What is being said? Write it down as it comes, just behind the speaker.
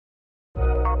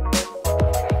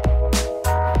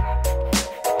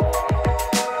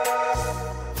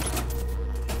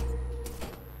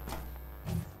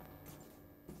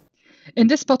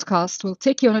this podcast, we'll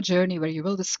take you on a journey where you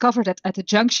will discover that at the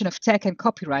junction of tech and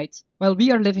copyright, while we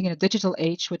are living in a digital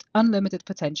age with unlimited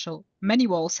potential, many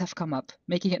walls have come up,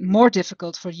 making it more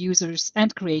difficult for users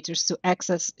and creators to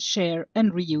access, share,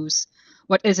 and reuse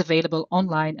what is available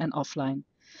online and offline.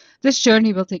 This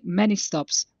journey will take many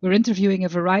stops. We're interviewing a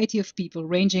variety of people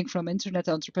ranging from internet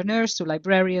entrepreneurs to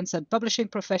librarians and publishing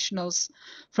professionals,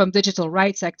 from digital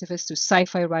rights activists to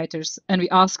sci-fi writers, and we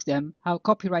ask them how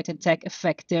copyright and tech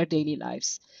affect their daily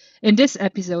lives. In this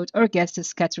episode, our guest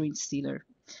is Catherine Stihler.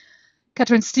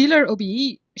 Catherine Stihler,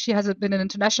 OBE, she has been an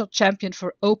international champion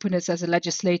for openness as a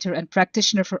legislator and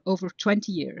practitioner for over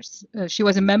 20 years. She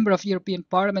was a member of European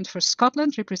Parliament for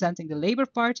Scotland, representing the Labour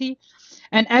Party,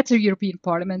 and at the European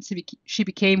Parliament, she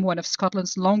became one of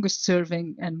Scotland's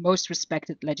longest-serving and most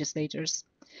respected legislators.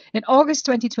 In August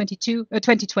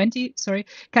 2020,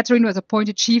 Catherine was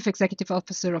appointed Chief Executive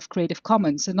Officer of Creative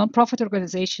Commons, a non-profit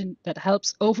organization that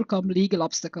helps overcome legal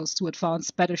obstacles to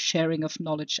advance better sharing of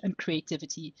knowledge and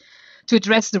creativity to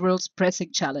address the world's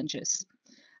pressing challenges.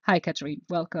 Hi, Catherine.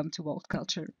 Welcome to World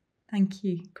Culture. Thank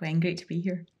you, Gwen. Great to be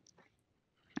here.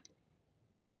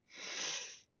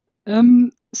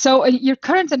 So your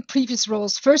current and previous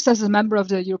roles, first as a member of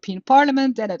the European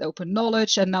Parliament, then at Open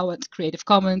Knowledge, and now at Creative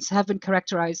Commons, have been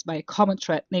characterized by a common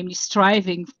thread, namely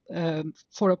striving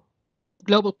for a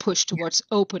global push towards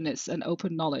openness and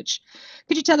open knowledge.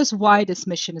 Could you tell us why this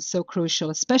mission is so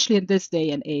crucial, especially in this day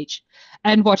and age,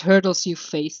 and what hurdles you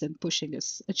faced in pushing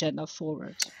this agenda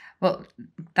forward? Well,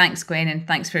 thanks, Gwen, and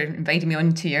thanks for inviting me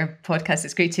on to your podcast.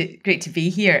 It's great to be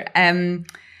here.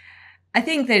 I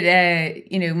think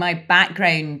that my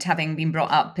background, having been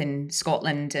brought up in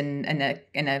Scotland and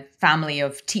in a family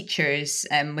of teachers,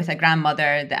 with a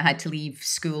grandmother that had to leave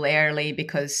school early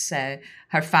because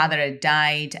her father had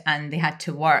died and they had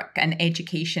to work. And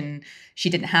education, she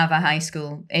didn't have a high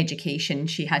school education.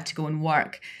 She had to go and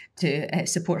work to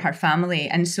support her family.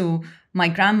 And so my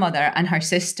grandmother and her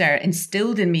sister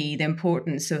instilled in me the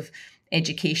importance of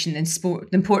education and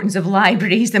sport, the importance of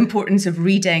libraries, the importance of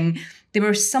reading. There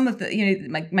were some of the,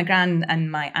 my gran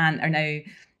and my aunt are now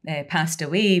passed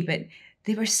away, but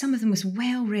they were some of the most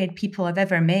well-read people I've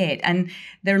ever met. And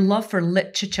their love for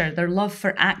literature, their love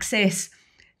for access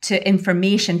to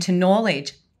information, to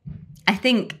knowledge, I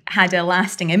think had a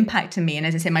lasting impact on me. And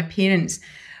as I say, my parents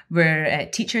were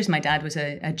teachers. My dad was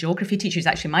a geography teacher. He's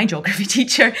actually my geography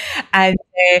teacher, and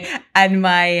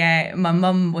my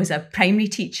mum was a primary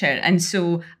teacher. And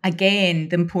so again,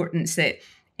 the importance that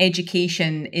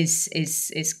education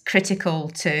is critical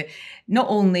to not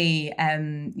only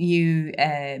you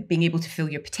being able to fill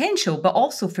your potential, but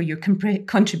also for your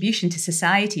contribution to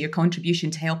society, your contribution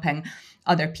to helping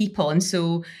other people. And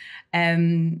so,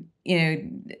 maybe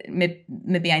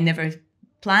I never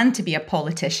planned to be a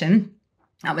politician.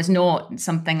 That was not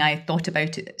something I thought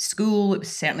about at school. It was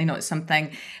certainly not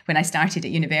something when I started at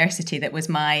university that was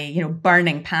my,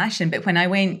 burning passion. But when I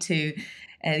went to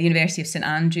the University of St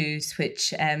Andrews,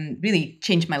 which really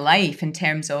changed my life in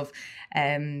terms of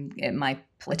my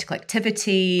political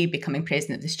activity, becoming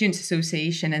president of the Students'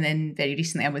 Association, and then very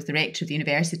recently I was the rector of the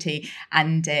university,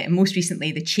 and most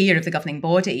recently the chair of the governing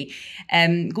body.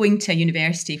 Going to a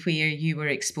university where you were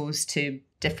exposed to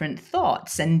different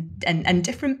thoughts and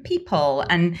different people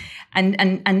and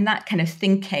that kind of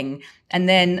thinking, and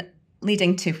then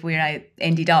leading to where I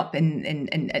ended up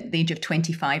in at the age of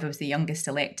 25. I was the youngest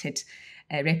elected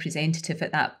representative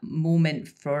at that moment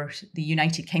for the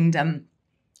United Kingdom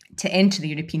to enter the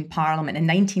European Parliament in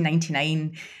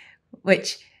 1999,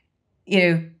 which,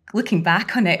 looking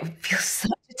back on it, feels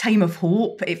such a time of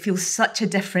hope. It feels such a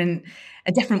different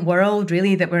world,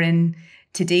 really, that we're in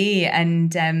today.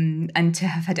 And to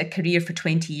have had a career for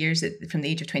 20 years from the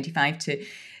age of 25 to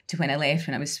when I left,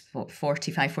 when I was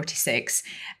 45, 46.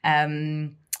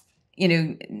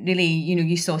 Really,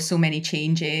 you saw so many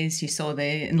changes. You saw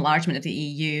the enlargement of the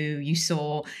EU. You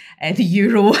saw the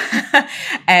euro.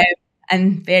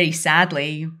 And very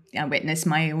sadly, I witnessed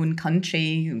my own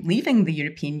country leaving the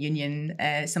European Union,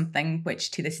 something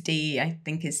which to this day I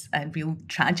think is a real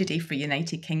tragedy for the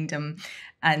United Kingdom,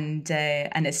 and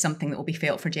it's something that will be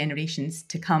felt for generations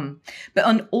to come. But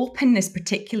on openness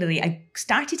particularly, I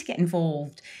started to get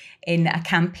involved in a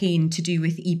campaign to do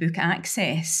with ebook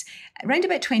access around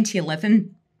about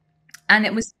 2011. And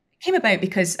it came about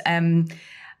because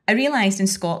I realised in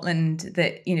Scotland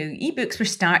that, ebooks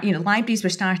were libraries were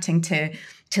starting to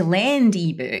lend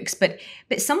ebooks, but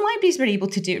some libraries were able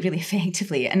to do it really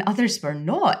effectively and others were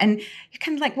not. And you're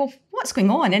kind of like, well, what's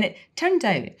going on? And it turned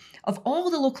out, of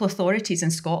all the local authorities in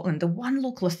Scotland, the one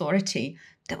local authority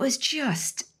that was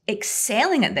just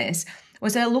excelling at this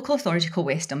was a local authority called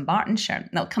West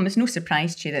Dunbartonshire. Now, it'll come as no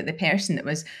surprise to you that the person that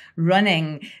was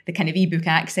running the kind of ebook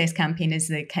access campaign as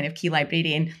the kind of key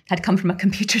librarian had come from a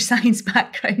computer science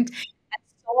background and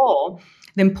saw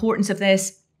the importance of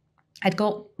this. I'd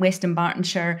got West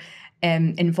Dunbartonshire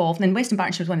involved, and West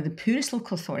Dunbartonshire was one of the poorest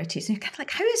local authorities. And you're kind of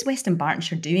like, how is West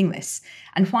Dunbartonshire doing this,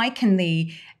 and why can't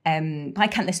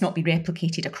this not be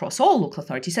replicated across all local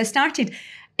authorities? So I started,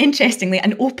 interestingly,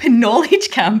 an open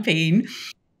knowledge campaign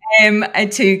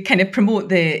to kind of promote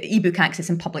the ebook access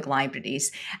in public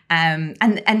libraries. And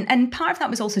part of that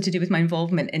was also to do with my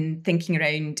involvement in thinking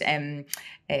around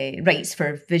rights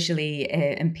for visually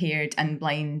impaired and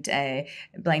blind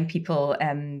people,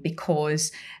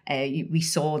 because we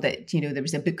saw that there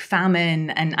was a book famine,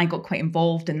 and I got quite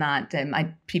involved in that.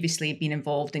 I'd previously been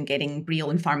involved in getting Braille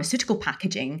and pharmaceutical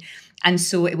packaging. And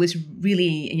so it was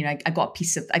really, I got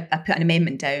I put an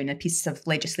amendment down, a piece of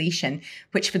legislation,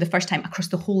 which for the first time across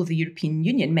the whole of the European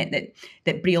Union meant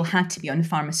that Braille had to be on the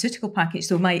pharmaceutical package.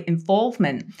 So my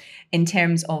involvement in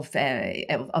terms of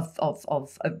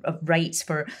rights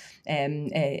for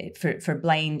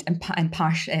blind and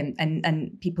partial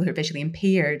and people who are visually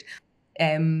impaired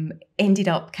ended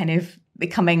up kind of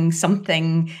becoming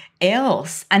something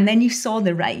else. And then you saw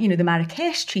the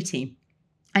Marrakesh Treaty.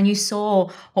 And you saw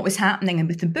what was happening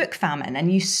with the book famine,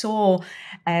 and you saw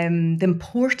the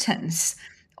importance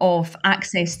of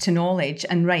access to knowledge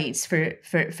and rights for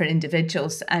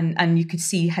individuals. And you could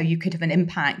see how you could have an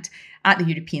impact at the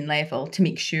European level to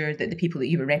make sure that the people that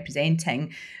you were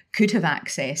representing could have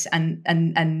access, and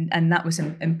that was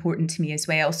important to me as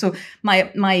well. So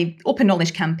my open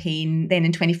knowledge campaign, then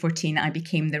in 2014, I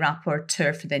became the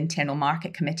rapporteur for the Internal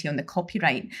Market Committee on the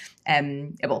copyright.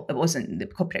 Well, it wasn't, the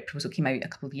copyright proposal came out a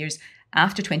couple of years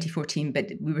after 2014,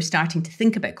 but we were starting to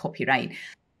think about copyright.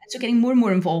 And so getting more and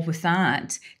more involved with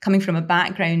that, coming from a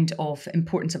background of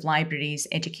importance of libraries,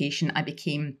 education, I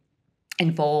became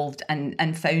involved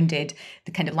and founded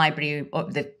the kind of library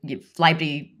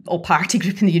all-party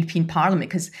group in the European Parliament,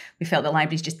 because we felt that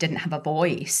libraries just didn't have a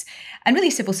voice. And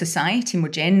really civil society more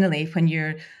generally, when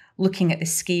you're looking at the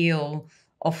scale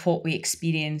of what we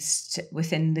experienced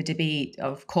within the debate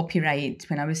of copyright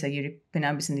when I was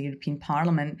in the European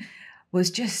Parliament, was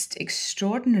just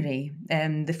extraordinary.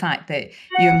 The fact that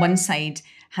you on one side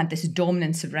had this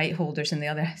dominance of right holders, and the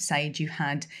other side you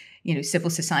had civil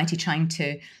society trying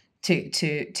to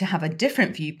have a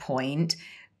different viewpoint,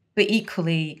 but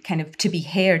equally kind of to be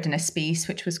heard in a space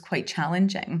which was quite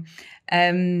challenging.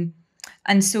 And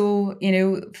so,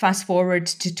 fast forward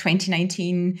to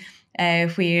 2019,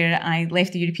 where I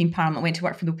left the European Parliament, went to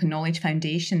work for the Open Knowledge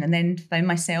Foundation, and then found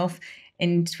myself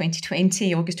in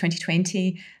August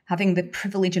 2020, having the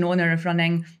privilege and honour of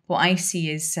running what I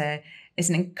see as an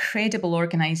incredible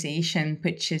organisation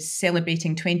which is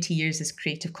celebrating 20 years as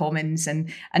Creative Commons,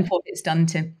 and what it's done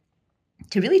to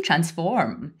really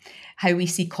transform how we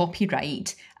see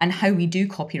copyright and how we do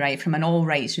copyright, from an all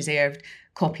rights reserved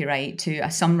copyright to a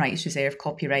some rights reserved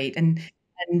copyright. And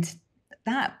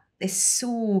that is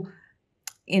so,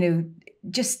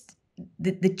 just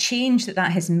the change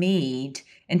that has made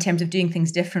in terms of doing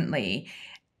things differently.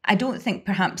 I don't think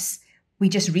perhaps we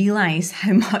just realise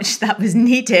how much that was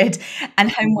needed,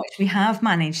 and how much we have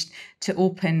managed to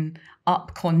open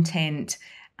up content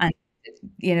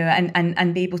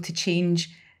and be able to change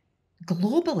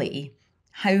globally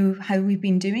how we've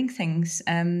been doing things.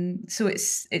 So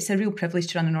it's a real privilege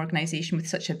to run an organisation with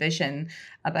such a vision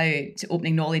about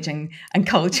opening knowledge and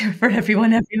culture for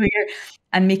everyone everywhere,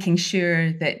 and making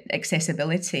sure that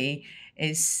accessibility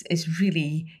is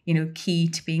really key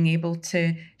to being able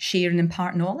to share and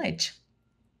impart knowledge.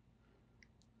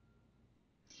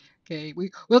 Okay,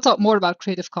 we'll talk more about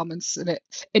Creative Commons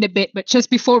in a bit, but just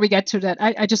before we get to that,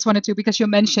 I just wanted to, because you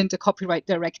mentioned the copyright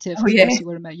directive. Oh, of yeah. course, you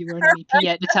were an MEP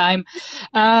at the time.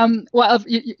 Well,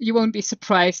 you won't be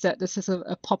surprised that this is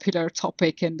a popular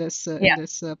topic in this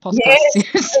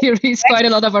podcast series. Quite a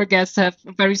lot of our guests have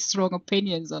very strong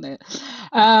opinions on it.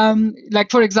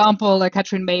 Like, for example, like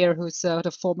Catherine Mayer, who's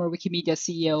the former Wikimedia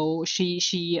CEO, she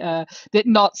did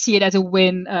not see it as a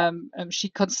win. She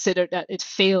considered that it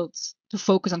failed to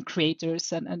focus on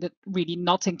creators, and it really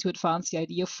nothing to advance the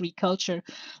idea of free culture.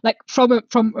 Like, from a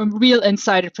real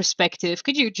insider perspective,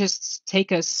 could you just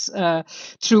take us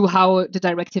through how the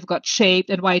directive got shaped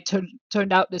and why it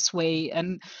turned out this way?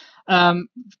 And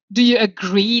do you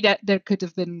agree that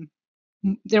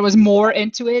there was more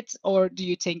into it, or do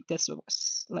you think this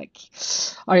was like,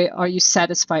 are you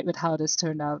satisfied with how this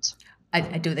turned out?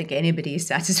 I don't think anybody is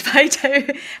satisfied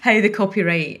how the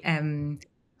copyright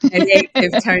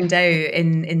directive turned out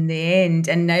in the end,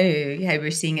 and now how we're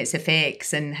seeing its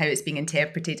effects and how it's being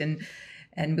interpreted. And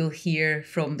and we'll hear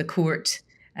from the court,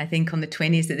 I think on the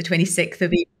 20th, the 26th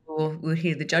of April, we'll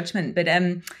hear the judgment. But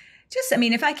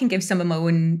if I can give some of my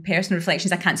own personal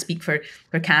reflections, I can't speak for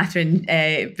Catherine,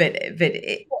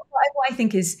 what I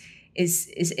think is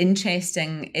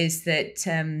interesting is that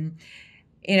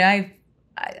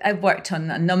I've worked on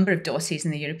a number of dossiers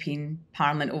in the European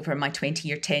Parliament over my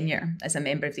 20-year tenure as a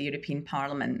member of the European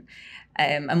Parliament.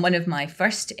 And one of my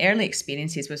first early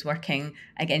experiences was working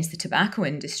against the tobacco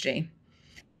industry,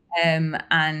 and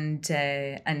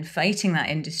fighting that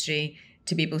industry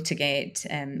to be able to get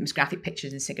it was graphic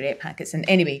pictures and cigarette packets. And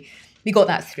anyway, we got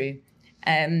that through.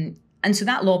 And so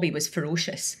that lobby was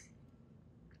ferocious.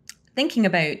 Thinking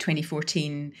about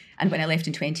 2014 and when I left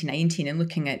in 2019 and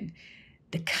looking at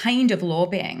the kind of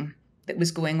lobbying that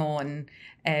was going on,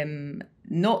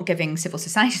 not giving civil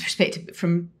society's perspective, but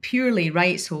from purely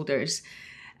rights holders,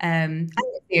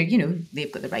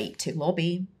 they've got the right to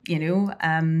lobby,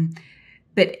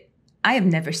 but I have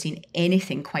never seen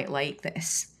anything quite like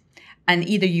this. And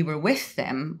either you were with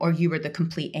them or you were the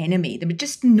complete enemy. There was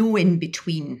just no in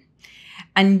between.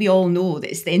 And we all know that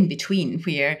it's the in between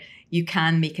where you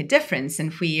can make a difference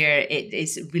and where it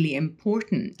is really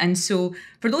important. And so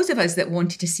for those of us that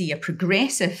wanted to see a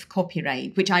progressive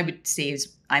copyright, which I would say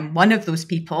is, I'm one of those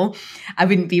people, I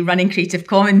wouldn't be running Creative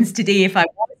Commons today if I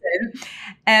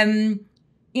wasn't,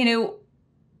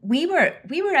 we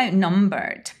were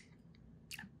outnumbered.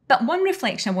 But one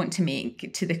reflection I want to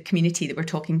make to the community that we're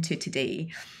talking to today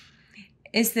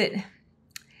is that,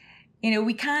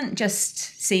 we can't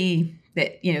just say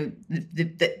that,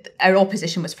 that our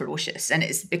opposition was ferocious and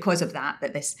it's because of that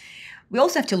this. We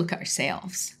also have to look at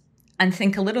ourselves and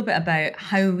think a little bit about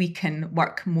how we can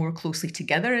work more closely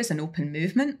together as an open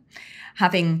movement,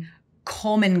 having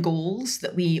common goals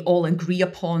that we all agree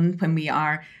upon when we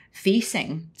are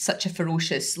facing such a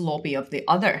ferocious lobby of the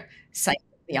other side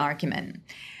of the argument.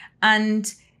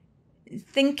 And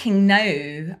thinking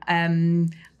now,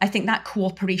 I think that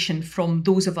cooperation from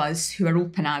those of us who are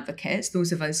open advocates,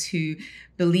 those of us who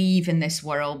believe in this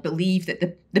world, believe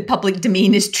that the public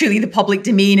domain is truly the public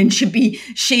domain and should be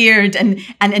shared and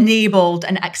enabled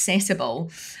and accessible,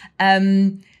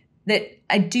 that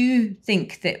I do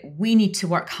think that we need to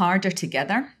work harder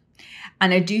together.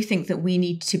 And I do think that we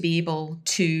need to be able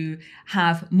to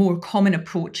have more common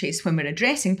approaches when we're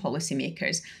addressing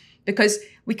policymakers, because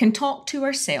we can talk to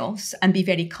ourselves and be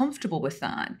very comfortable with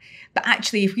that. But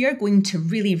actually, if we are going to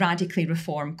really radically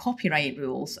reform copyright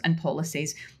rules and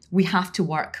policies, we have to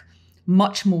work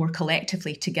much more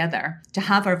collectively together to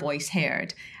have our voice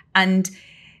heard. And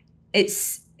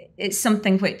it's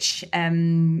something which,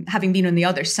 having been on the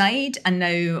other side and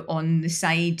now on the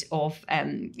side of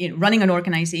running an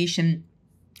organisation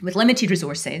with limited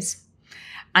resources,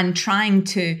 and trying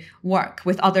to work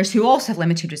with others who also have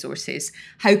limited resources,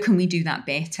 how can we do that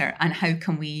better? And how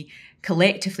can we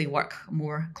collectively work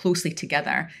more closely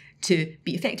together to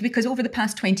be effective? Because over the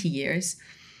past 20 years,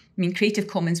 Creative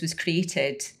Commons was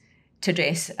created to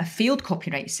address a failed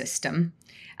copyright system.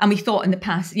 And we thought in the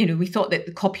past, we thought that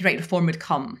the copyright reform would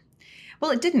come.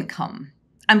 Well, it didn't come.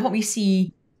 And what we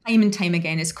see time and time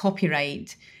again is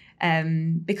copyright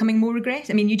becoming more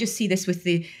regressive. You just see this with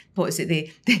the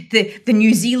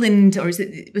New Zealand, or was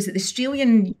it the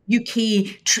Australian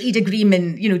UK trade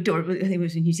agreement, or I think it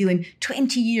was in New Zealand,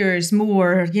 20 years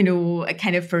more,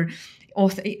 kind of for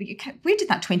author. Where did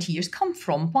that 20 years come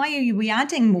from? Why are we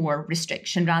adding more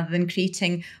restriction rather than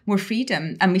creating more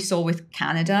freedom? And we saw with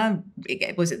Canada,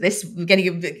 was it this beginning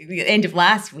of the end of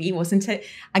last week, wasn't it?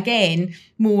 Again,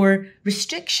 more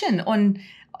restriction on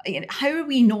how are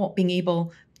we not being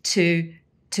able to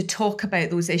talk about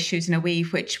those issues in a way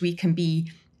which we can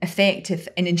be effective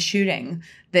in ensuring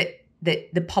that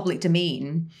the public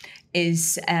domain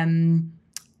is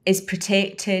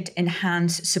protected,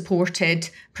 enhanced,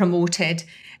 supported, promoted.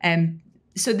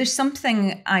 So there's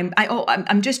something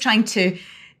I'm just trying to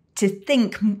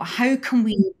think, how can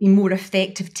we be more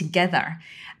effective together?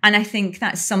 And I think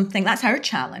that's our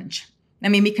challenge.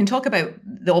 We can talk about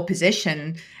the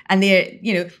opposition, and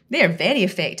they're very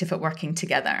effective at working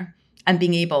together and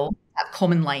being able to have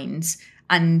common lines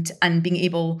and being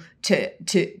able to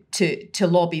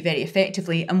lobby very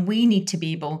effectively. And we need to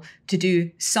be able to do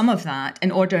some of that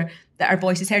in order that our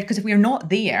voice is heard. Because if we are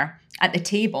not there at the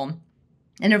table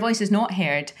and our voice is not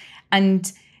heard,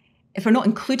 and if we're not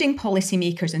including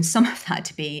policymakers in some of that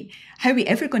debate, how are we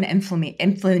ever going to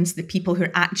influence the people who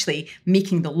are actually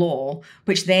making the law,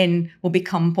 which then will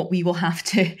become what we will have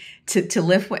to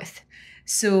live with?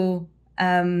 So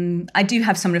I do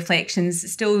have some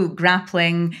reflections, still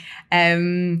grappling.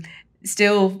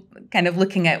 still kind of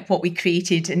looking at what we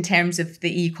created in terms of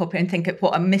the e-copyright and think of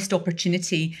what a missed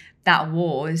opportunity that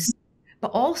was,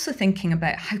 but also thinking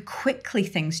about how quickly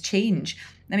things change.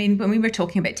 I mean, when we were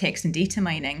talking about text and data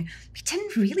mining, we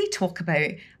didn't really talk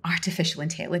about artificial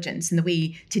intelligence in the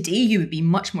way today you would be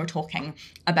much more talking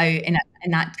about in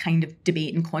that kind of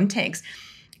debate and context.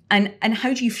 And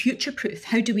how do you future-proof?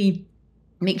 How do we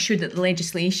make sure that the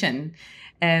legislation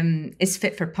is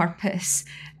fit for purpose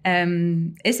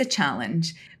is a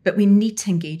challenge, but we need to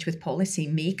engage with policy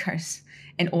makers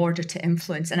in order to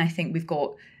influence. And I think we've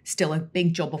got still a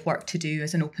big job of work to do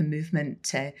as an open movement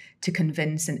to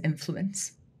convince and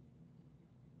influence.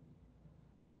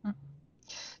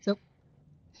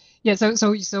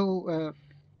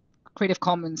 Creative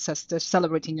Commons they're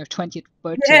celebrating your 20th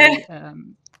birthday.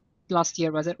 Last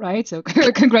year, was it, right? So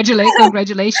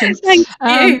congratulations. Thank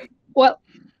you. Well,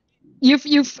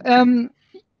 you've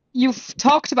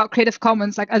talked about Creative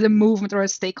Commons like as a movement or a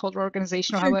stakeholder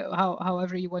organization, or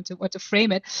however you want to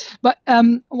frame it. But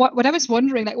what I was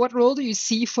wondering, like, what role do you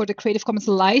see for the Creative Commons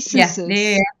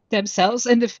licenses themselves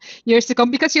in the years to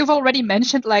come? Because you've already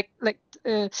mentioned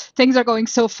things are going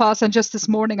so fast, and just this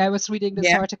morning I was reading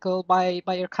this article by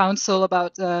your council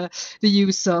about the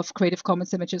use of Creative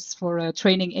Commons images for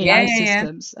training AI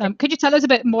systems. Could you tell us a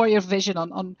bit more your vision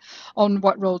on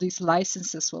what role these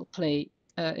licenses will play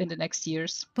in the next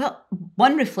years? Well,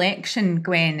 one reflection,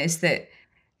 Gwen, is that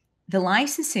the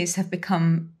licenses have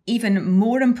become even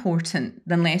more important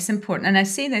than less important. And I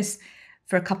say this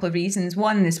for a couple of reasons.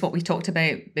 One is what we talked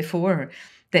about before,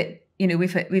 that, you know,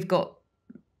 we've got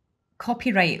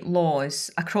copyright laws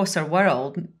across our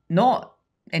world not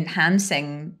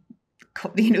enhancing,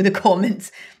 the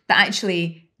commons, but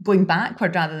actually going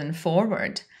backward rather than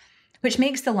forward, which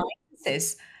makes the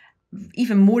licenses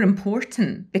even more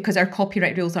important because our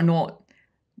copyright rules are not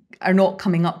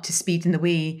coming up to speed in the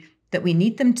way that we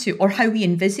need them to, or how we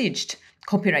envisaged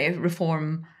copyright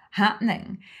reform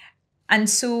happening. And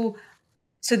so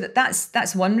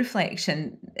that's one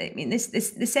reflection. I mean, the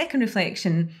second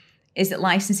reflection is that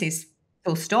licenses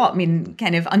full stop. I mean,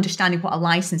 kind of understanding what a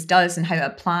license does and how it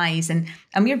applies, and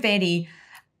we're very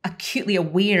acutely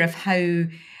aware of how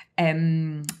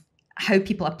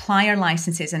people apply our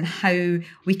licenses and how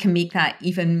we can make that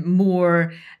even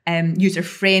more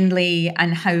user-friendly,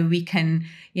 and how we can,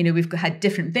 we've had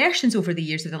different versions over the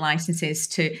years of the licenses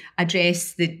to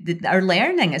address our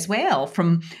learning as well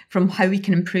from how we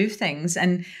can improve things.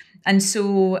 And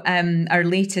so our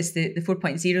latest, the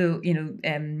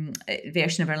 4.0,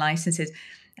 version of our licenses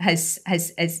has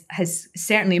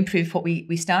certainly improved what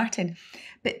we started.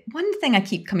 But one thing I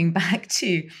keep coming back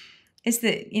to is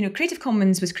that, Creative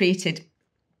Commons was created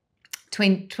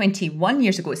 21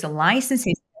 years ago. It's the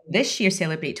licenses this year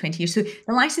celebrate 20 years. So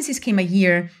the licenses came a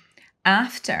year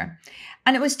after.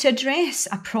 And it was to address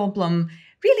a problem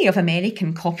really of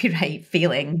American copyright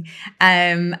failing.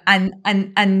 And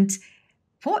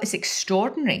what is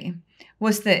extraordinary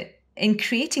was that in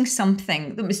creating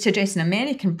something that was to address an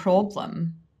American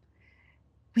problem,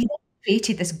 we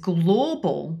created this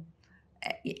global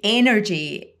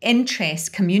energy,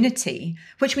 interest community,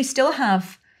 which we still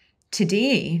have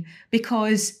today,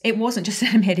 because it wasn't just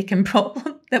an American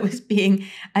problem that was being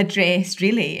addressed,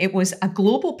 really. It was a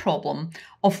global problem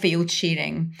of failed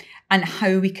sharing and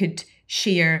how we could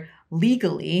share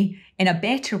legally in a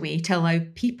better way to allow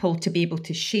people to be able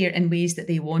to share in ways that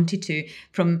they wanted to,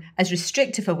 from as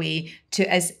restrictive a way to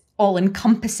as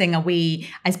all-encompassing a way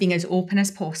as being as open as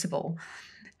possible.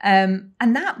 And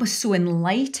that was so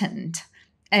enlightened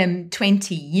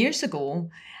 20 years ago.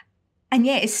 And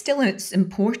yet it's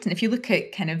important. If you look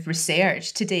at kind of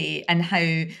research today and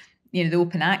how, the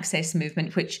open access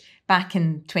movement, which back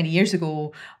in 20 years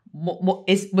ago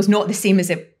was not the same as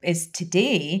it is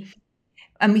today,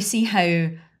 and we see how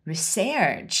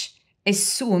research is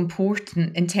so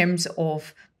important in terms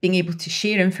of being able to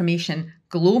share information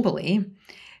globally,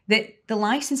 that the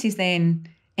licenses then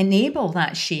enable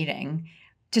that sharing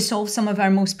to solve some of our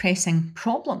most pressing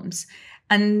problems.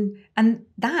 And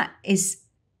that is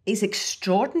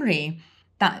extraordinary,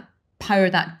 that power,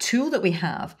 that tool that we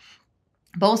have.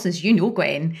 But also, as you know,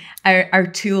 Gwen, our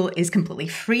tool is completely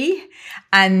free,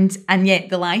 and yet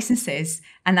the licenses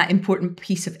and that important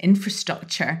piece of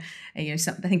infrastructure, I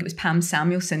think it was Pam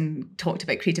Samuelson talked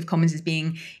about Creative Commons as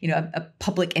being, a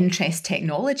public interest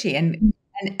technology, and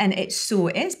it so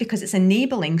is, because it's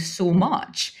enabling so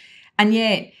much, and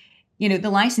yet, the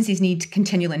licenses need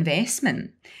continual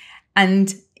investment,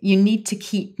 and you need to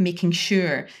keep making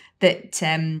sure that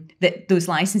that those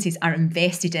licenses are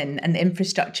invested in and the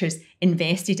infrastructure is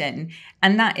invested in.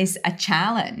 And that is a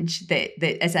challenge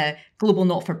that as a global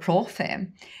not-for-profit,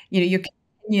 you're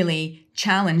continually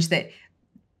challenged that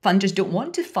funders don't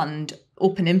want to fund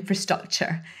open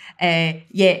infrastructure,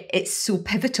 yet it's so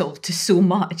pivotal to so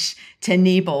much to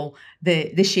enable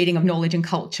the sharing of knowledge and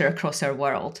culture across our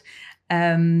world.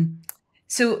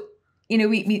 So,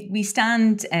 we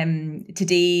stand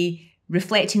today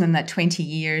reflecting on that 20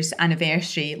 years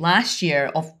anniversary last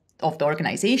year of the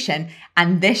organisation,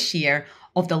 and this year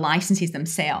of the licenses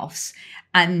themselves.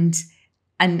 And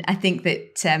I think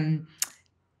that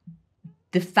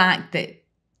the fact that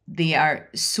they are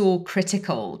so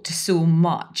critical to so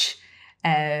much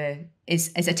is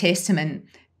a testament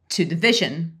to the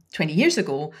vision 20 years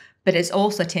ago, but it's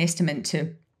also a testament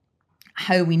to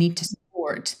how we need to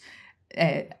support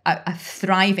a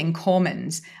thriving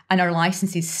commons, and our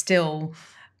licenses still,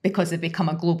 because they've become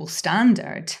a global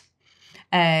standard,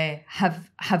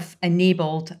 have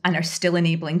enabled and are still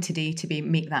enabling today to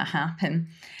make that happen.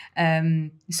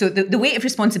 So the weight of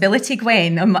responsibility,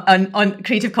 Gwen, on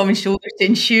Creative Commons shoulders to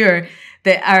ensure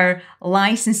that our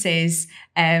licenses,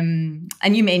 and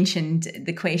you mentioned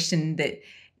the question that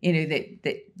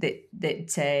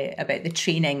about the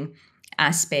training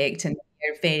aspect, and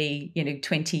very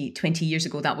 20 years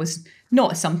ago that was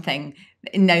not something.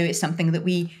 Now it's something that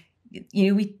we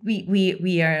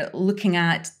are looking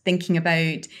at, thinking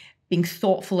about, being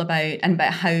thoughtful about, and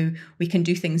about how we can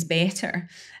do things better.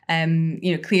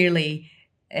 Clearly,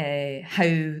 how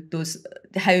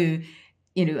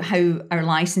our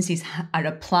licenses are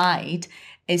applied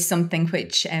is something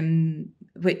which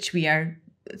we are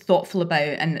thoughtful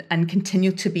about and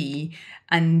continue to be,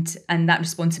 and that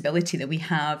responsibility that we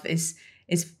have is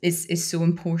so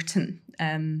important.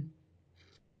 Mm-hmm.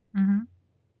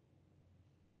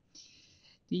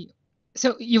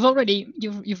 So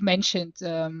you've mentioned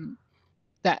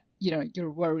that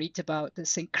you're worried about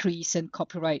this increase in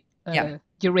copyright Yeah.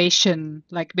 duration,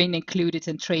 like being included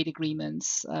in trade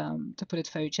agreements, to put it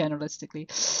very generalistically.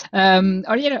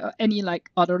 Are there any like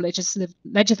other legislative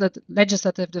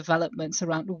developments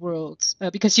around the world,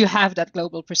 because you have that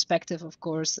global perspective, of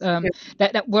course,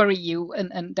 that worry you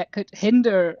and that could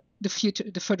hinder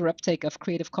the further uptake of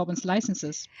Creative Commons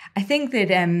licenses? I think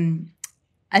that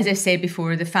as I said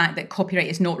before, the fact that copyright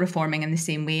is not reforming in the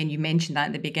same way, and you mentioned that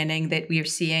at the beginning, that we are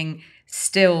seeing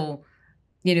still,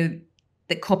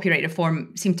 that copyright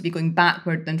reform seems to be going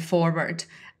backward than forward,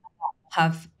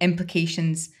 have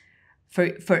implications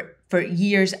for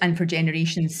years and for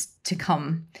generations to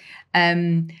come.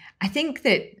 I think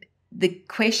that the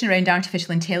question around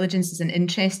artificial intelligence is an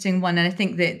interesting one, and I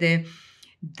think that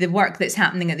the work that's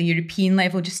happening at the European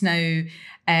level just now,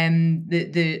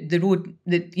 the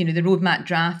roadmap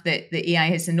draft, that the AI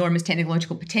has enormous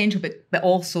technological potential, but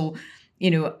also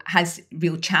has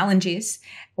real challenges,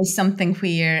 is something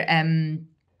where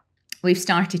we've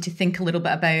started to think a little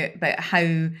bit about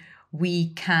how we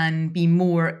can be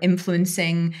more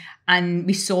influencing. And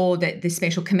we saw that the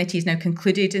special committee is now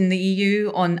concluded in the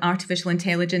EU on artificial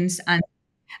intelligence, and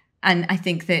I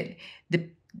think that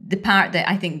the part that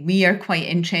I think we are quite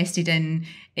interested in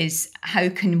is how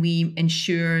can we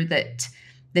ensure that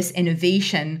this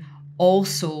innovation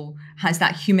also has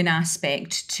that human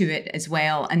aspect to it as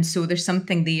well. And so there's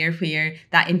something there where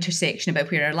that intersection about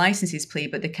where our licenses play,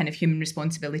 but the kind of human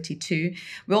responsibility too.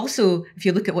 We also, if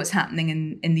you look at what's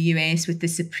happening in the US with the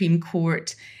Supreme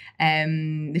Court,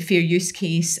 the fair use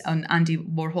case on Andy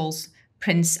Warhol's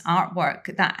Prince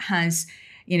artwork, that has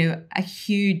a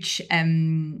huge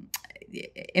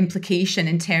implication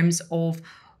in terms of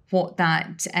what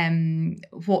that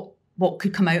what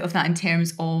could come out of that in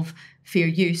terms of fair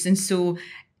use. And so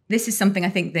this is something I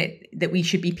think that we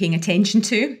should be paying attention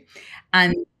to,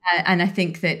 and I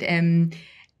think that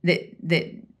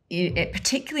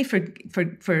particularly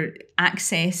for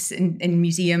access in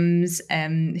museums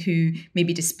who may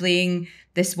be displaying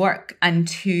this work and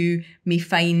who may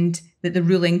find that the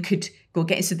ruling could go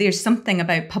get. So there's something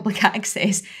about public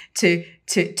access to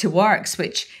works,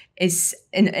 which is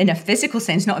in a physical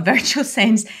sense, not a virtual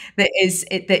sense,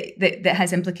 that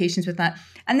has implications with that.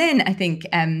 And then I think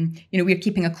we're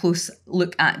keeping a close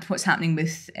look at what's happening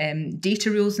with data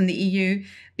rules in the EU,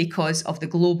 because of the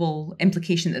global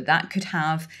implication that could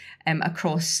have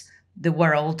across the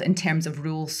world in terms of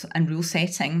rules and rule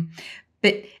setting.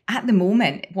 But at the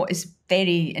moment, what is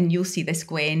and you'll see this,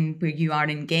 Gwen, where you are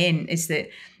in Ghent, is that,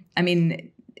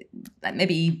 maybe,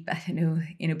 I don't know,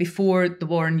 before the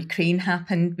war in Ukraine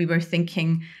happened, we were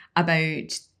thinking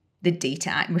about the Data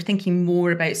Act. We're thinking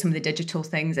more about some of the digital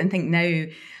things. And I think now,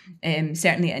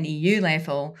 certainly at an EU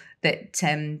level, that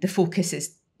the focus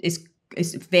is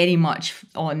very much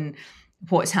on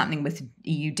what's happening with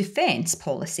EU defence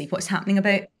policy, what's happening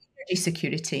about energy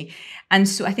security. And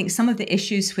so I think some of the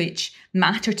issues which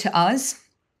matter to us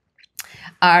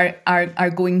are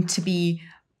going to be,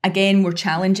 again, more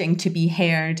challenging to be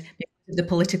heard because of the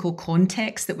political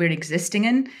context that we're existing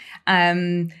in.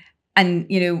 And,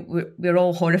 we're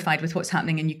all horrified with what's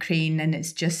happening in Ukraine. And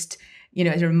it's just,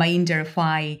 as a reminder of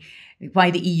why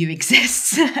the EU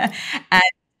exists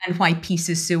and why peace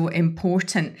is so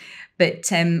important.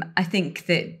 But I think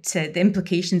that the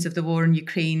implications of the war in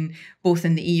Ukraine, both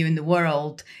in the EU and the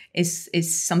world, is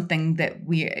something that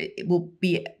will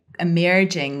be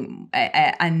emerging,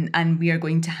 and we are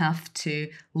going to have to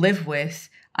live with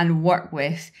and work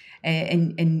with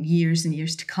in years and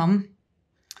years to come.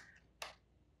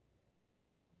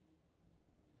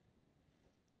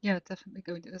 Yeah, it's definitely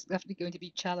going to be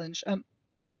a challenge.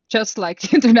 Just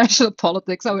like international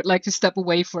politics, I would like to step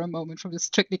away for a moment from the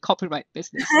strictly copyright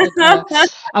business. And,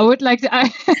 I would like to. I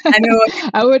know.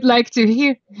 I would like to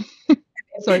hear.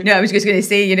 Sorry. No, I was just going to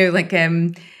say,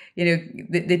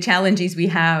 the challenges we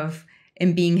have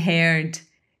in being heard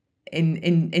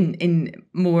in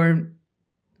more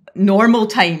normal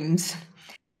times.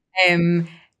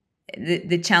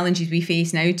 The challenges we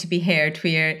face now to be heard,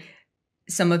 where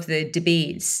some of the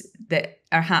debates that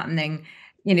are happening,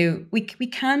 we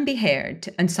can be heard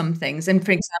on some things. And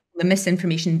for example, the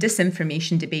misinformation,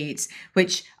 disinformation debates,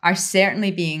 which are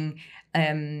certainly being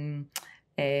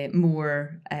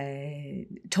more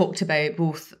talked about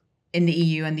both in the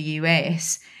EU and the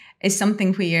US, is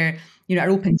something where, our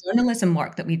open journalism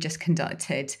work that we've just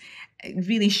conducted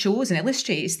really shows and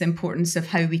illustrates the importance of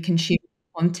how we can share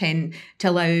content to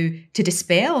allow to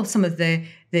dispel some of the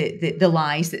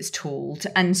lies that's told.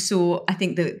 And so I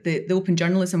think the open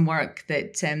journalism work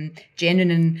that Jen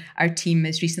and our team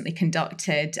has recently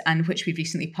conducted, and which we've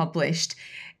recently published,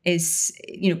 is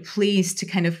plays to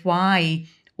kind of why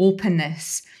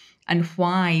openness and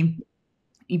why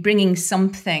bringing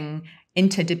something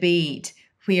into debate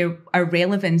where our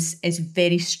relevance is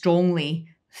very strongly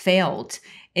felt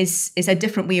is a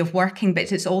different way of working,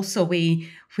 but it's also a way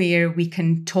where we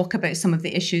can talk about some of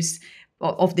the issues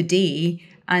of the day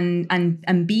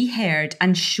and be heard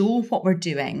and show what we're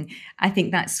doing. I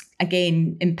think that's,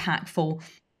 again, impactful to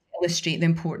illustrate the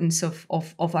importance of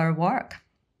our work.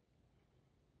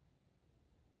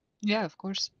 Yeah, of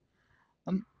course.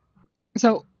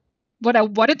 So what I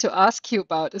wanted to ask you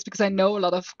about is, because I know a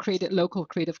lot of local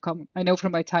Creative Commons. I know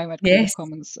from my time at Creative Yes.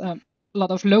 Commons, a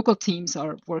lot of local teams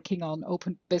are working on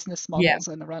open business Yeah. models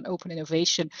and around open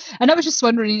innovation. And I was just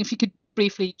wondering if you could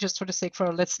briefly, just for the sake for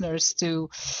our listeners, to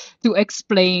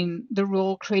explain the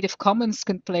role Creative Commons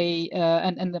can play,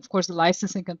 and of course the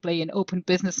licensing can play in open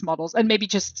business models, and maybe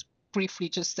just briefly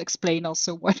just explain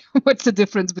also what's the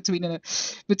difference between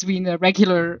a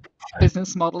regular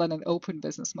business model and an open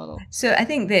business model. So I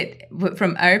think that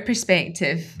from our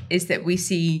perspective is that we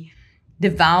see the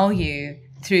value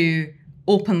through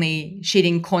openly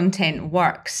sharing content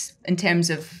works in terms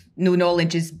of no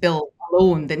knowledge is built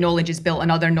alone, that knowledge is built on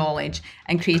other knowledge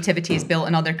and creativity is built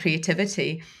on other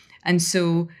creativity. And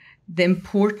so the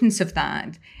importance of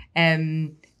that,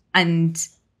 and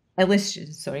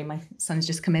sorry, my son's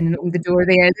just come in and opened the door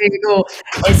there. There you go.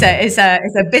 It's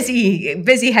a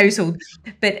busy household.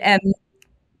 But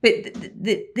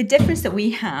the difference that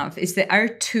we have is that our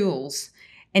tools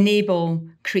enable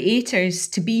creators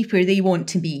to be where they want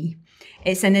to be.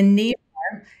 It's an enabler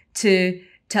to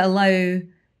allow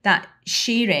that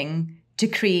sharing to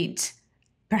create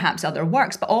perhaps other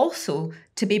works, but also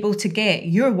to be able to get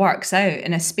your works out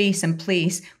in a space and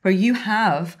place where you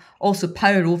have also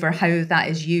power over how that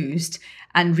is used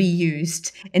and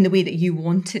reused in the way that you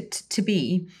want it to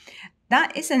be.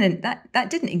 That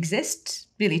didn't exist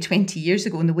really 20 years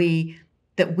ago in the way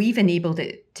that we've enabled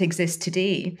it to exist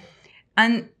today.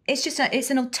 And it's just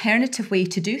it's an alternative way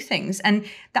to do things. And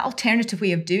that alternative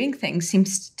way of doing things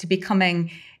seems to be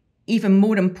becoming even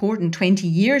more important 20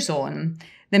 years on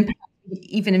than perhaps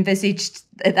even envisaged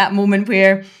at that moment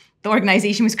where the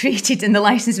organization was created and the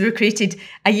licenses were created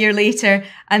a year later.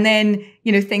 And then,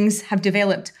 things have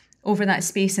developed over that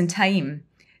space and time.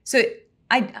 So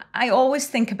I always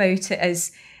think about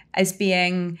it as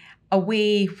being a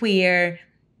way where,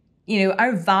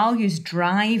 our values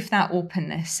drive that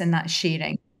openness and that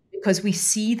sharing, because we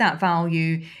see that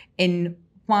value in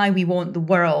why we want the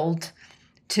world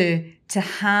to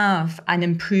have an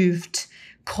improved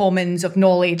commons of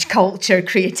knowledge, culture,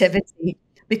 creativity,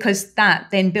 because that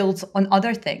then builds on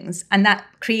other things and that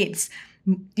creates,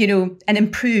 and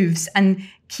improves and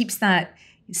keeps that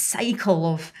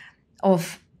cycle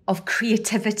of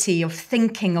creativity, of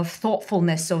thinking, of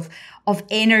thoughtfulness, of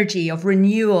energy, of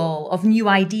renewal, of new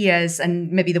ideas,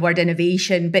 and maybe the word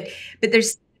innovation. But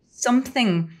there's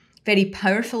something very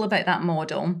powerful about that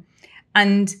model.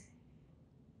 And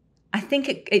I think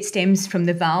it stems from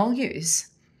the values.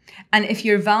 And if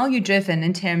you're value driven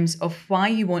in terms of why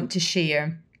you want to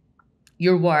share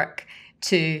your work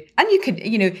and you could,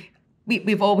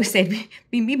 we've always said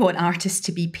we want artists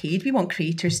to be paid. We want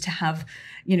creators to have,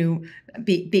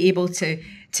 be able to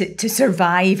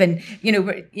survive. And,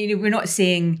 we're not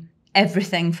saying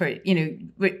everything for,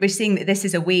 we're saying that this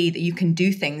is a way that you can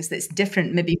do things that's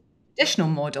different, maybe from the traditional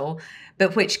model,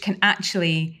 but which can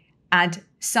actually add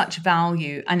such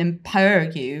value and empower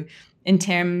you in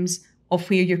terms of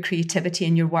where your creativity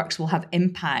and your works will have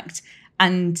impact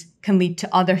and can lead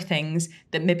to other things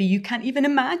that maybe you can't even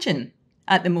imagine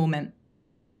at the moment.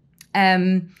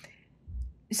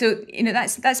 So,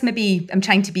 that's maybe, I'm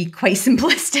trying to be quite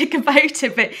simplistic about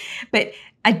it, but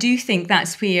I do think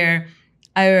that's where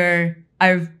our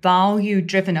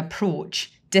value-driven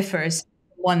approach differs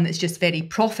from one that's just very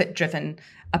profit-driven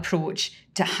approach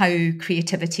to how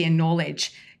creativity and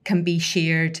knowledge can be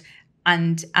shared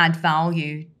and add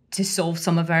value to solve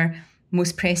some of our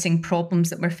most pressing problems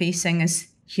that we're facing as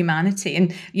humanity.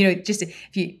 And, just if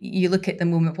you look at the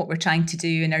moment, what we're trying to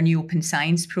do in our new open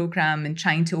science program and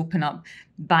trying to open up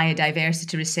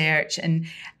biodiversity research and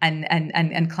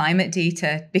climate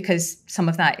data, because some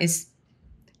of that is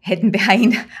hidden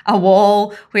behind a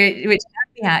wall which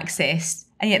can't be accessed.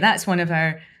 And yet that's one of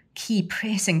our key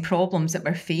pressing problems that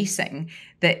we're facing,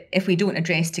 that if we don't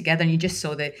address together. And you just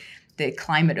saw the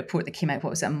climate report that came out, what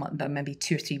was it, maybe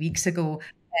 2 or 3 weeks ago,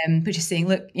 which is saying,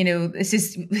 look, this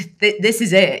is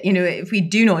it. If we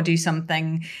do not do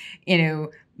something,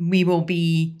 we will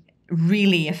be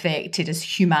really affected as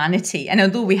humanity. And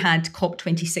although we had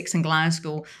COP26 in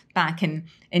Glasgow back in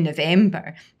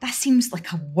November, that seems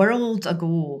like a world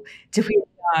ago to where we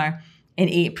are in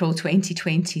April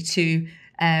 2022.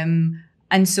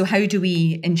 And so how do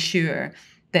we ensure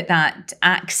that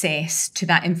access to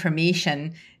that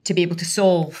information to be able to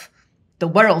solve the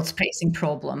world's pressing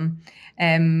problem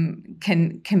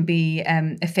can be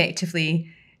effectively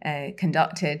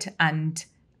conducted and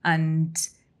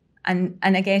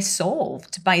I guess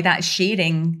solved by that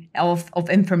sharing of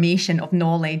information, of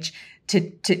knowledge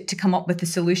to come up with the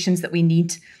solutions that we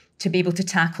need to be able to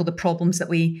tackle the problems that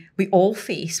we all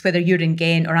face, whether you're in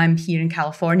Ghent or I'm here in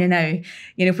California now.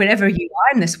 Wherever you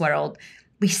are in this world,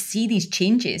 we see these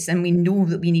changes and we know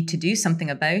that we need to do something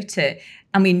about it.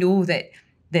 And we know that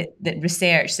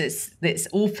research that's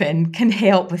open can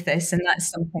help with this. And that's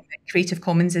something that Creative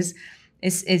Commons is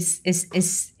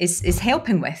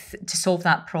helping with to solve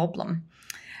that problem.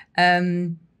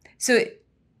 So,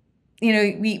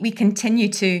 we continue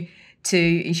to,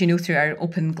 as you know, through our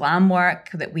open GLAM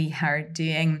work that we are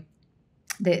doing,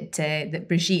 that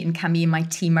Brigitte and Camille and my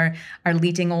team are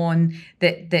leading on,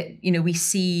 that we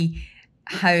see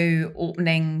how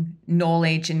opening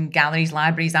knowledge in galleries,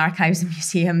 libraries, archives and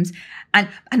museums, and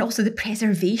also the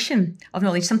preservation of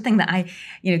knowledge, something that I,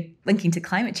 linking to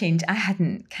climate change, I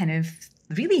hadn't kind of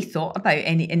really thought about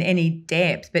in any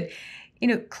depth. But,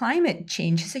 climate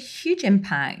change has a huge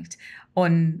impact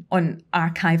on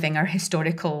archiving our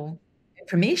historical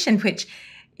information, which,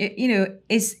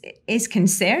 is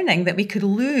concerning, that we could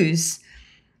lose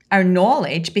our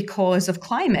knowledge because of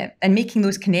climate. And making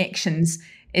those connections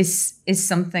is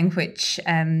something which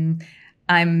I'm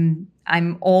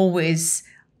always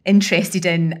interested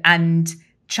in, and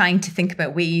trying to think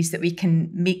about ways that we can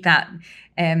make that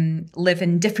live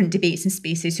in different debates and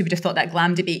spaces. Who would have thought that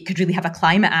GLAM debate could really have a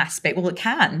climate aspect? Well, it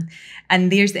can. And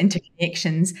there's the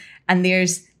interconnections, and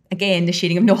there's, again, the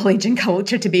sharing of knowledge and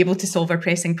culture to be able to solve our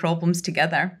pressing problems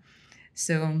together.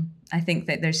 So I think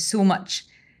that there's so much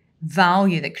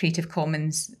value that Creative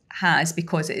Commons has,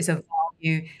 because it is a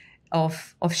value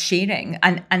of sharing.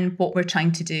 And what we're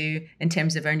trying to do in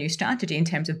terms of our new strategy, in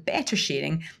terms of better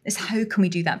sharing, is how can we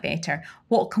do that better?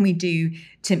 What can we do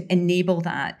to enable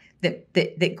that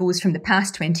goes from the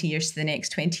past 20 years to the next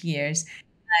 20 years?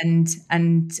 And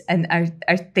our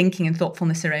thinking and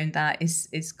thoughtfulness around that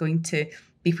is going to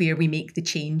be where we make the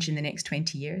change in the next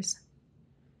 20 years.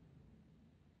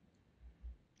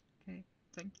 Okay,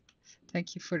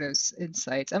 thank you for those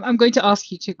insights. I'm going to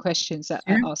ask you 2 questions that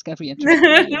I ask every interview.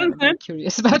 I'm very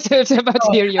curious about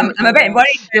hear your. I'm a bit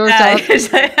worried. Your thoughts.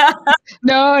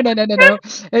 No.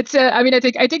 It's.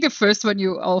 I think the first one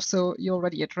you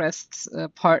already addressed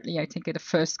partly. I think in the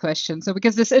first question. So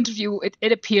because this interview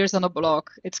it appears on a blog.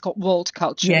 It's called World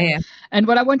Culture. Yeah. And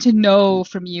what I want to know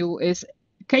from you is,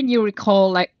 can you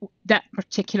recall like that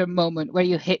particular moment where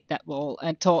you hit that wall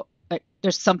and thought like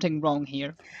there's something wrong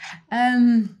here?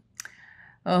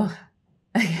 Well,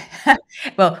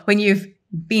 when you've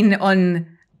been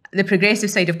on the progressive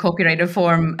side of copyright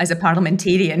reform as a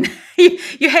parliamentarian,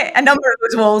 you hit a number of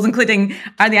those walls, including,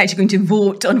 are they actually going to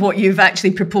vote on what you've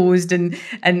actually proposed, and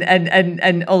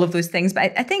all of those things.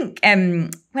 But I think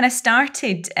when I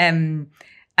started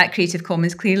at Creative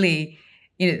Commons, clearly,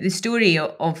 the story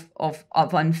of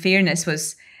unfairness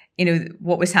was,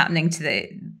 what was happening to the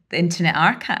Internet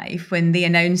Archive when they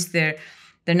announced their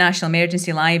national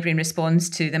emergency library in response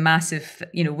to the massive,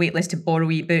 waitlist to borrow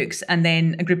e-books, and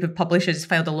then a group of publishers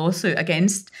filed a lawsuit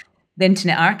against the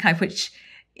Internet Archive, which,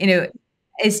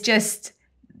 is just,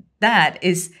 that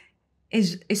is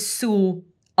so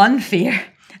unfair.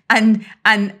 And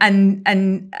I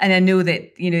know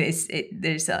that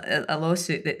there's a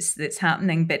lawsuit that's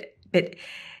happening, but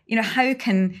how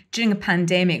can, during a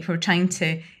pandemic, we're trying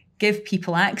to give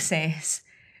people access,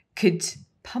 could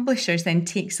publishers then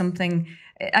take something?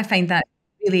 I find that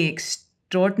really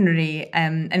extraordinary,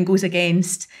 and goes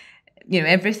against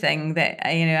everything that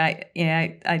I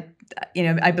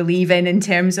believe in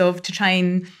terms of to try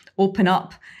and open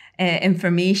up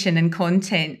information and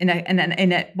content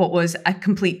in what was a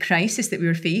complete crisis that we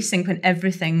were facing, when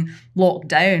everything locked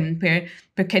down, where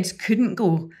kids couldn't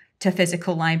go to a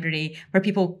physical library, where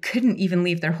people couldn't even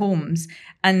leave their homes.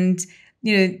 And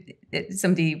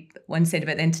somebody once said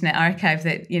about the Internet Archive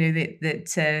that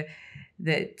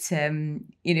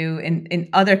in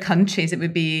other countries it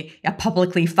would be a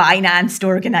publicly financed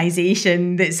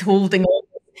organization that's holding on.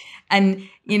 And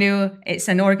it's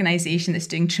an organization that's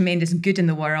doing tremendous good in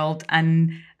the world,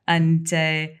 and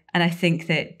I think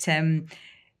that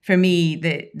for me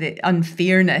the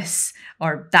unfairness,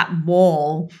 or that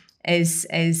wall, is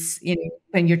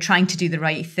when you're trying to do the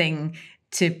right thing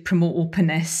to promote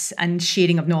openness and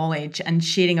sharing of knowledge and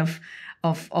sharing of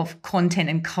content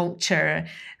and culture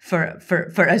for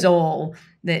us all,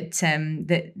 that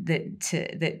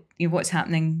what's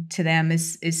happening to them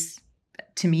is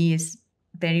to me is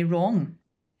very wrong.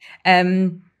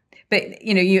 But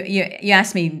you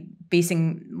asked me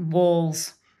basing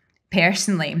walls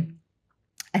personally.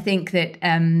 I think that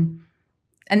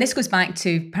and this goes back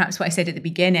to perhaps what I said at the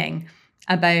beginning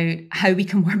about how we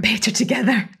can work better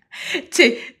together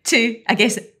to I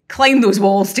guess climb those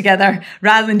walls together,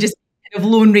 rather than just kind of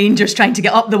lone rangers trying to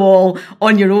get up the wall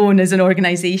on your own as an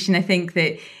organization. I think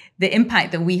that the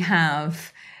impact that we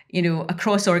have,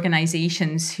 across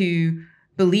organizations who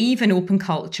believe in open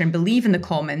culture and believe in the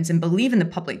commons and believe in the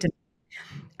public domain,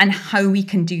 and how we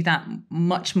can do that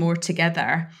much more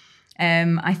together,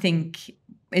 I think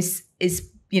is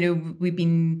we've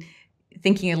been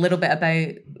thinking a little bit about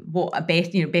what a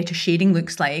better sharing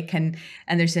looks like, and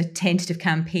there's a tentative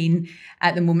campaign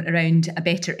at the moment around a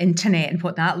better internet and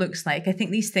what that looks like. I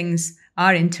think these things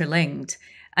are interlinked,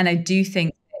 and I do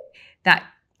think that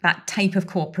type of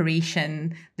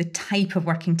cooperation, the type of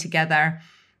working together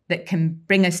that can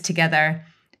bring us together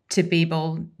to be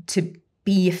able to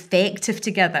be effective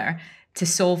together to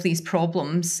solve these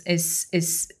problems is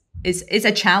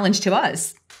a challenge to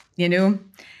us,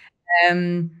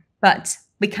 but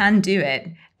we can do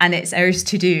it, and it's ours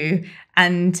to do.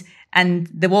 And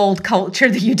the walled culture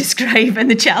that you describe and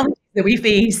the challenges that we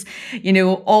face,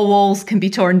 all walls can be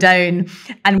torn down,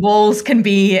 and walls can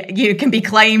be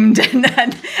climbed, and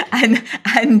I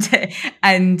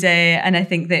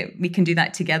think that we can do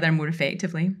that together more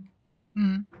effectively.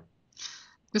 Mm.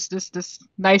 This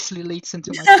nicely leads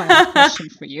into my final question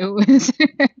for you.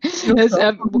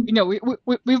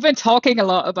 We've been talking a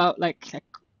lot about like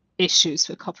issues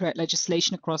with copyright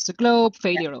legislation across the globe,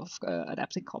 failure of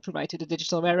adapting copyright to the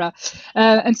digital era.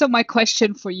 And so my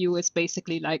question for you is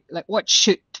basically like what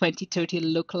should 2030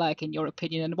 look like in your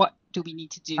opinion, and what do we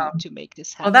need to do to make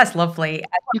this happen? Well, that's lovely.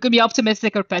 You can be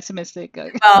optimistic or pessimistic.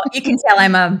 Well, you can tell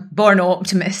I'm a born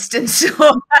optimist. And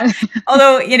so,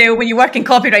 although, when you work in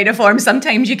copyright reform,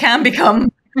 sometimes you can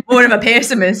become more of a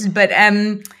pessimist. But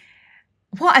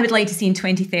what I would like to see in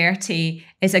 2030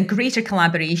 is a greater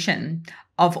collaboration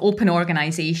of open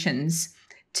organisations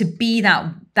to be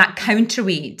that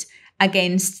counterweight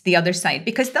against the other side,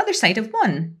 because the other side have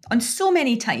won on so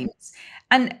many times,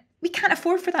 and we can't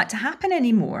afford for that to happen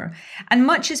anymore. And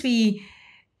much as we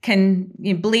can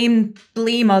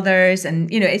blame others,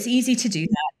 and it's easy to do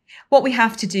that, what we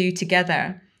have to do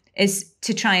together is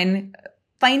to try and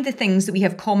find the things that we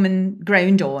have common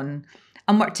ground on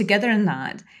and work together in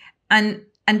that. And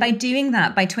by doing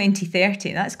that, by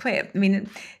 2030, that's quite,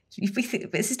 if we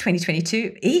think this is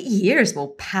 2022, 8 years will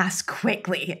pass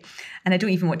quickly, and I don't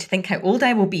even want to think how old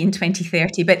I will be in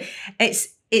 2030. But it's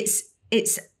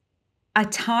a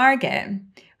target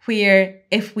where,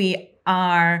 if we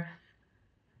are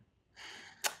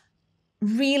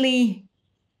really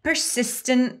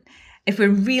persistent, if we're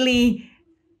really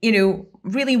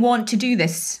really want to do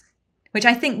this, which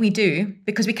I think we do,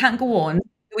 because we can't go on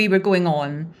the way we're going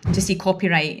on to see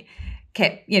copyright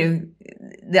kept,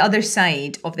 the other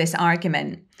side of this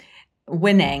argument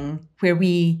winning, where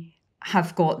we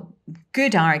have got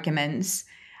good arguments,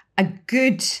 a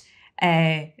good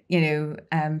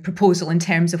proposal in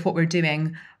terms of what we're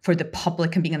doing for the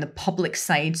public and being on the public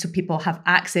side, so people have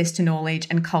access to knowledge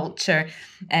and culture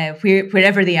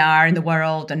wherever they are in the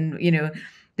world, and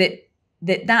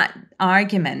that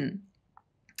argument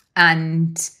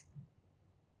and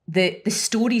the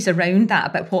stories around that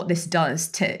about what this does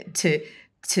to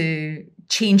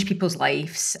change people's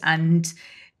lives, and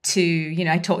to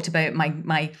I talked about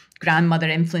my grandmother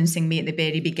influencing me at the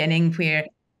very beginning, where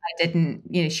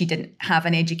she didn't have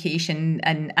an education,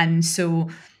 and so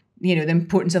the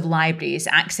importance of libraries,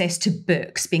 access to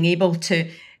books, being able to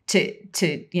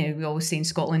we always say in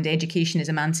Scotland, education is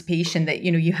emancipation, that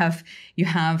you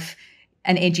have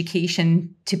an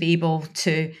education to be able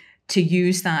to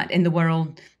use that in the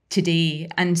world today.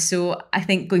 And so I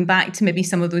think going back to maybe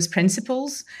some of those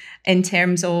principles in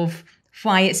terms of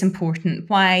why it's important,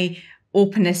 why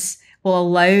openness will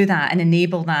allow that and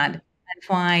enable that, and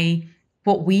why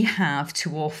what we have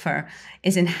to offer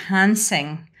is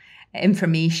enhancing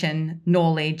information,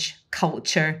 knowledge,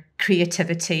 culture,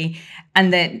 creativity,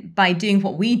 and that by doing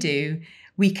what we do,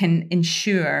 we can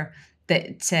ensure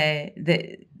that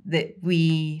that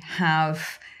we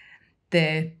have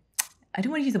I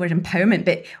don't want to use the word empowerment,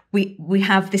 but we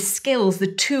have the skills,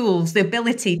 the tools, the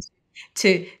ability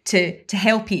to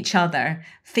help each other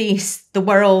face the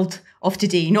world of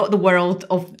today, not the world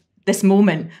of this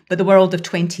moment, but the world of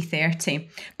 2030.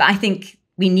 But I think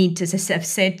we need, as I've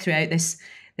said throughout this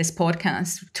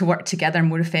podcast, to work together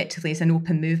more effectively as an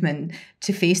open movement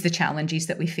to face the challenges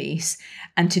that we face.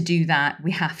 And to do that,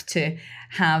 we have to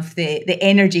have the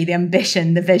energy, the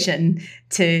ambition, the vision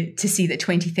to see that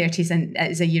 2030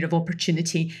 is a year of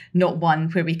opportunity, not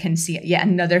one where we can see yet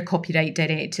another copyright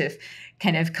directive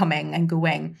kind of coming and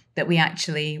going, that we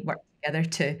actually work together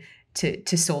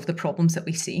to solve the problems that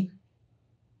we see.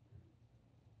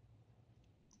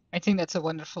 I think that's a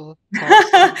wonderful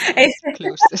thought to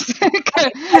close this.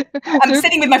 I'm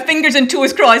sitting with my fingers and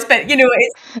toes crossed, but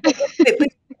it's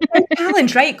a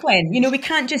challenge, right, Gwen? We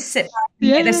can't just sit back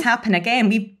and let this happen again.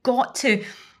 We've got to.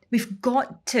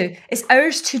 It's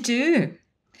ours to do,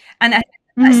 and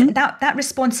that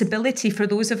responsibility for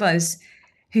those of us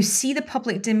who see the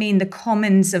public domain, the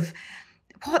commons, of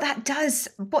what that does,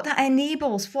 what that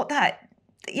enables, what that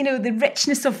the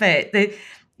richness of it,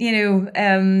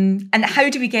 and how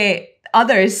do we get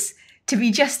others to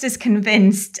be just as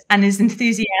convinced and as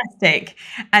enthusiastic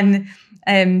and,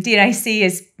 dare I say,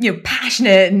 as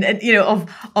passionate and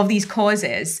of these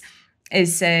causes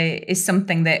is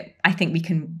something that I think we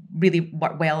can really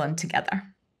work well on together.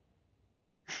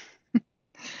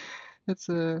 That's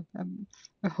a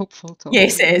hopeful thought.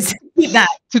 Yes, it is. Keep that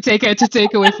to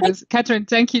take away from this. Catherine,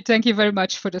 thank you very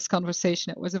much for this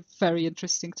conversation. It was a very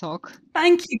interesting talk.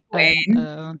 Thank you, Gwen.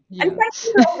 And thank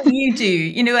you for all that you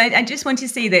do. I just want to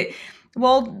say that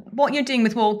what you're doing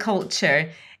with World Culture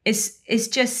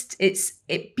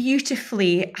it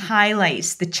beautifully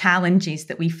highlights the challenges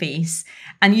that we face,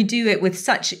 and you do it with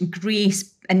such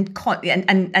grace and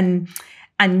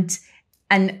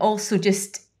also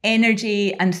just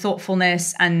energy and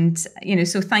thoughtfulness, and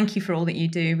so thank you for all that you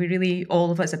do. We really,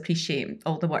 all of us, appreciate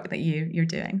all the work that you're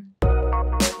doing.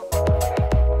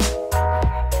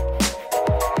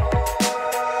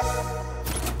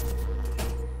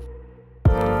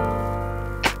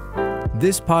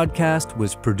 This podcast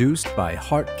was produced by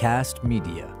Heartcast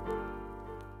Media.